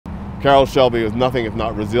Carroll Shelby was nothing if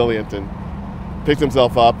not resilient and picked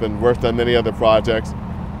himself up and worked on many other projects,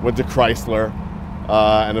 went to Chrysler,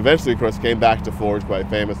 and eventually, of course, came back to Ford quite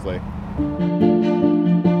famously.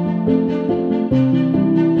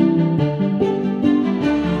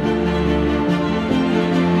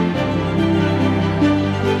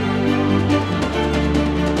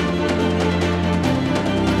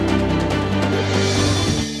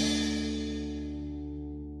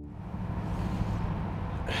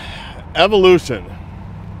 Evolution.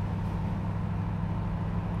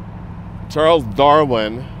 Charles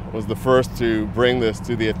Darwin was the first to bring this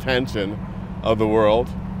to the attention of the world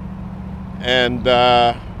and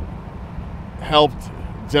helped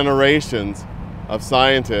generations of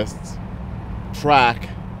scientists track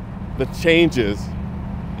the changes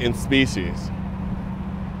in species.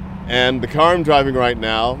 And the car I'm driving right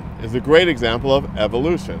now is a great example of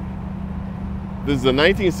evolution. This is a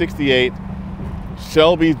 1968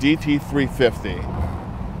 Shelby GT350.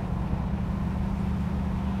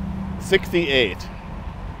 68.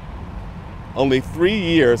 Only 3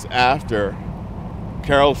 years after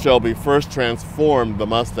Carroll Shelby first transformed the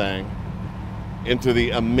Mustang into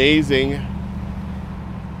the amazing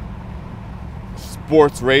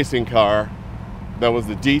sports racing car that was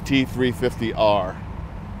the GT350R.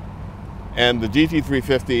 And the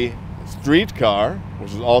GT350 street car,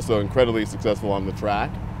 which is also incredibly successful on the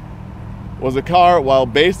track, was a car, while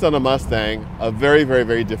based on a Mustang, a very, very,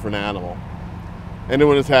 very different animal.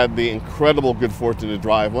 Anyone who's had the incredible good fortune to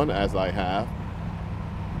drive one, as I have,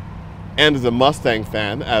 and is a Mustang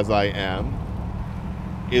fan, as I am,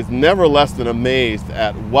 is never less than amazed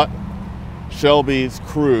at what Shelby's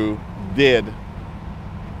crew did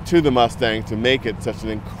to the Mustang to make it such an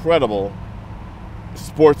incredible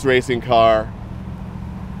sports racing car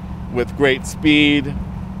with great speed,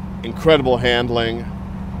 incredible handling,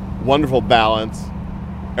 wonderful balance,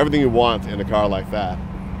 everything you want in a car like that.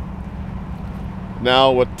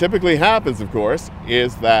 Now, what typically happens, of course,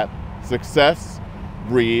 is that success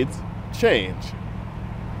breeds change.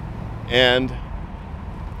 And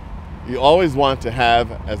you always want to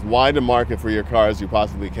have as wide a market for your car as you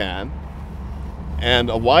possibly can.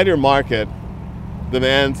 And a wider market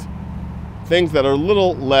demands things that are a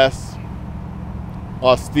little less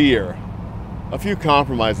austere. A few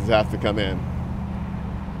compromises have to come in.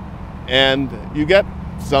 And you get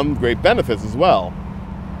some great benefits as well.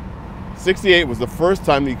 68 was the first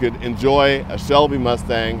time you could enjoy a Shelby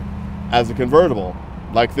Mustang as a convertible,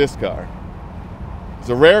 like this car. It's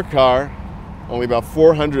a rare car, only about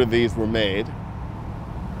 400 of these were made.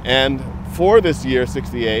 And for this year,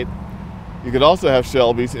 68, you could also have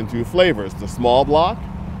Shelbys in two flavors, the small block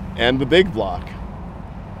and the big block,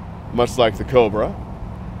 much like the Cobra.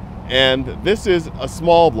 And this is a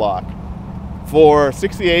small block. For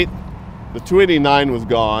 68, the 289 was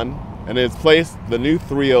gone, and in its place, the new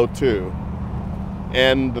 302.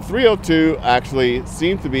 And the 302 actually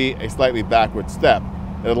seemed to be a slightly backward step.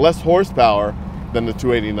 It had less horsepower than the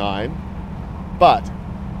 289, but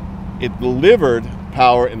it delivered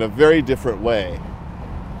power in a very different way.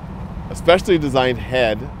 A specially designed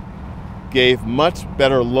head gave much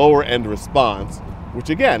better lower end response, which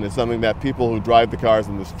again is something that people who drive the cars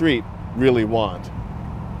in the street really want.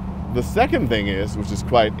 The second thing is, which is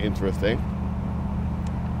quite interesting,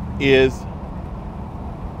 is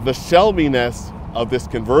the Shelby-ness of this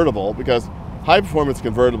convertible, because high-performance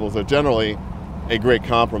convertibles are generally a great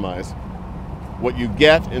compromise. What you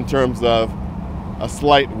get in terms of a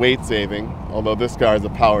slight weight saving, although this car is a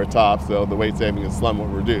power top, so the weight saving is somewhat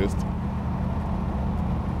reduced,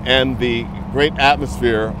 and the great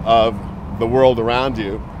atmosphere of the world around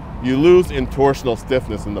you, you lose in torsional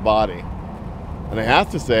stiffness in the body. And I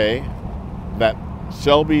have to say that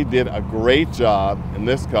Shelby did a great job in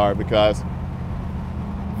this car because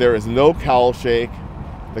there is no cowl shake.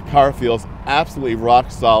 The car feels absolutely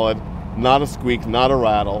rock solid, not a squeak, not a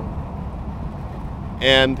rattle.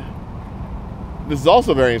 And this is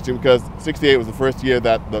also very interesting because 68 was the first year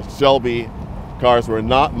that the Shelby cars were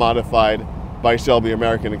not modified by Shelby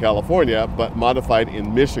American in California, but modified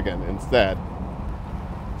in Michigan instead.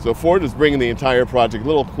 So Ford is bringing the entire project a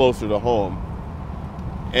little closer to home.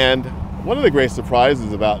 And one of the great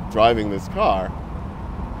surprises about driving this car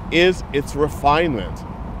is its refinement.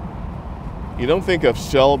 You don't think of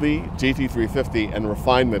Shelby GT350 and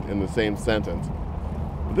refinement in the same sentence.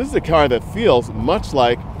 But this is a car that feels much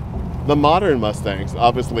like the modern Mustangs.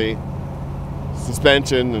 Obviously,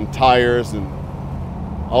 suspension and tires and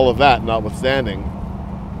all of that notwithstanding.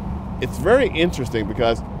 It's very interesting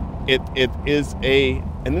because it is an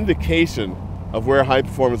indication of where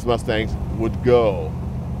high-performance Mustangs would go.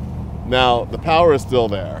 Now, the power is still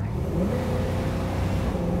there.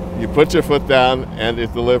 You put your foot down and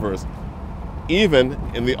it delivers. Even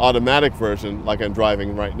in the automatic version like I'm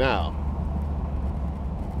driving right now.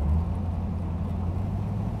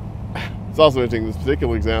 It's also interesting, this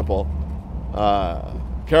particular example,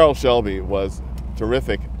 Carroll Shelby was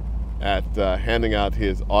terrific at handing out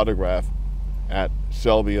his autograph at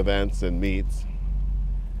Shelby events and meets.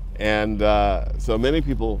 And so many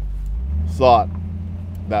people sought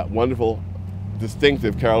that wonderful,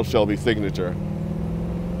 distinctive Carroll Shelby signature.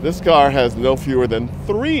 This car has no fewer than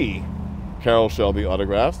 3 Carroll Shelby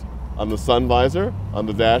autographs on the sun visor, on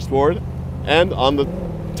the dashboard, and on the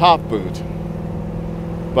top boot.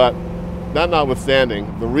 But that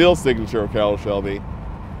notwithstanding, the real signature of Carroll Shelby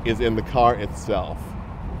is in the car itself.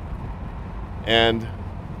 And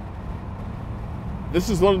this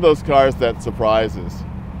is one of those cars that surprises.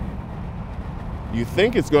 You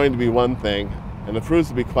think it's going to be one thing, and it proves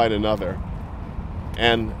to be quite another.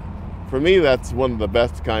 And for me, that's one of the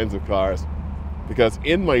best kinds of cars, because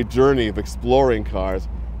in my journey of exploring cars,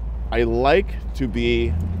 I like to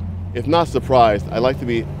be, if not surprised, I like to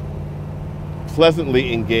be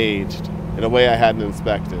pleasantly engaged in a way I hadn't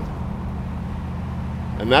expected.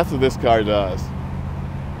 And that's what this car does.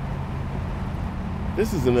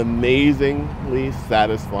 This is an amazingly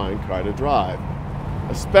satisfying car to drive,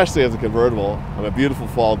 especially as a convertible on a beautiful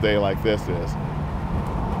fall day like this is.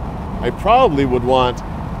 I probably would want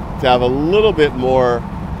to have a little bit more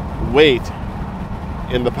weight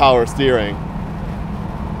in the power steering.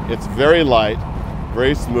 It's very light,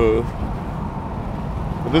 very smooth,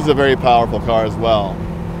 but this is a very powerful car as well.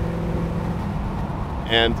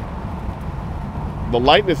 And the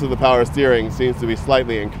lightness of the power steering seems to be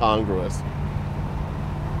slightly incongruous.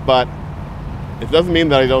 But it doesn't mean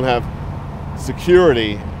that I don't have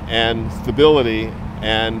security and stability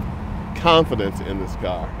and confidence in this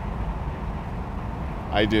car.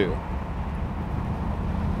 I do.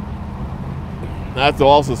 I have to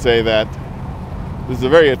also say that this is a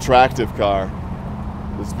very attractive car.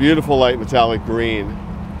 This beautiful light metallic green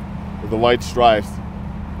with the white stripes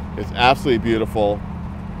is absolutely beautiful,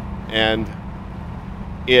 and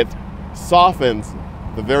it softens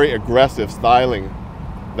the very aggressive styling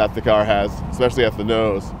that the car has, especially at the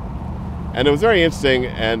nose. And it was very interesting,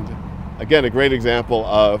 and again, a great example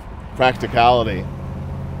of practicality,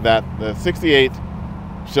 that the 68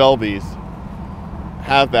 Shelbys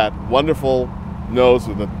have that wonderful nose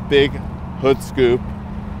with a big hood scoop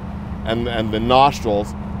and the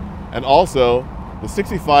nostrils, and also the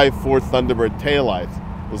 65 Ford Thunderbird taillights,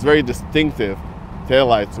 those very distinctive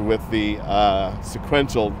taillights with the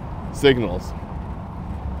sequential signals.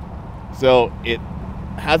 So it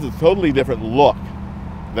has a totally different look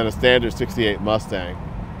than a standard 68 Mustang.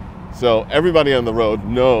 So everybody on the road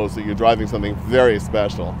knows that you're driving something very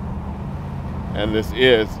special. And this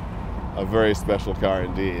is a very special car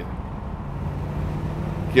indeed.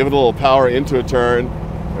 Give it a little power into a turn,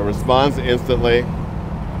 it responds instantly.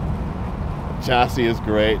 The chassis is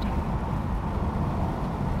great.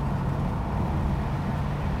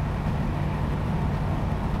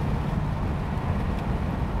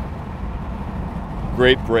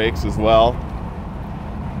 Great brakes as well.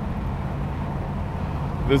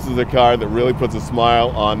 This is a car that really puts a smile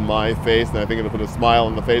on my face, and I think it'll put a smile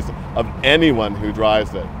on the face of anyone who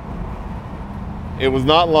drives it. It was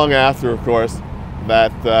not long after, of course,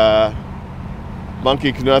 that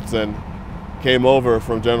Monkey Knudsen came over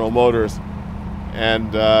from General Motors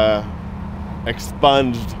and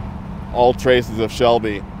expunged all traces of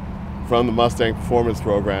Shelby from the Mustang Performance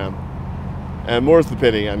Program. And more's the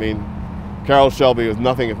pity. I mean, Carroll Shelby was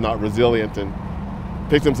nothing if not resilient, and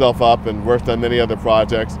picked himself up and worked on many other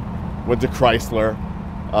projects, went to Chrysler,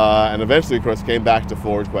 and eventually, of course, came back to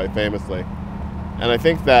Ford quite famously. And I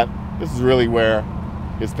think that this is really where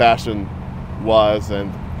his passion was,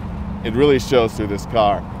 and it really shows through this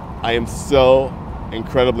car. I am so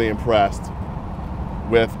incredibly impressed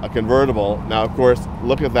with a convertible. Now, of course,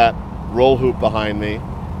 look at that roll hoop behind me,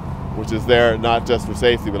 which is there not just for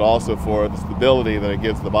safety, but also for the stability that it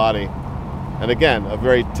gives the body. And again, a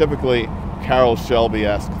very typically Carroll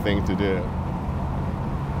Shelby-esque thing to do.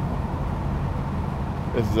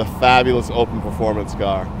 This is a fabulous open performance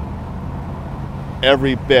car.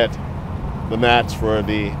 Every bit the match for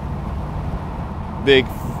the big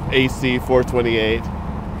AC 428.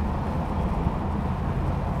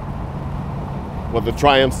 What the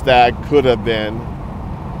Triumph Stag could have been.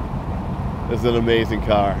 Is an amazing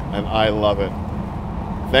car, and I love it.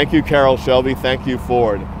 Thank you, Carroll Shelby. Thank you,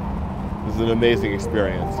 Ford. This is an amazing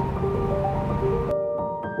experience.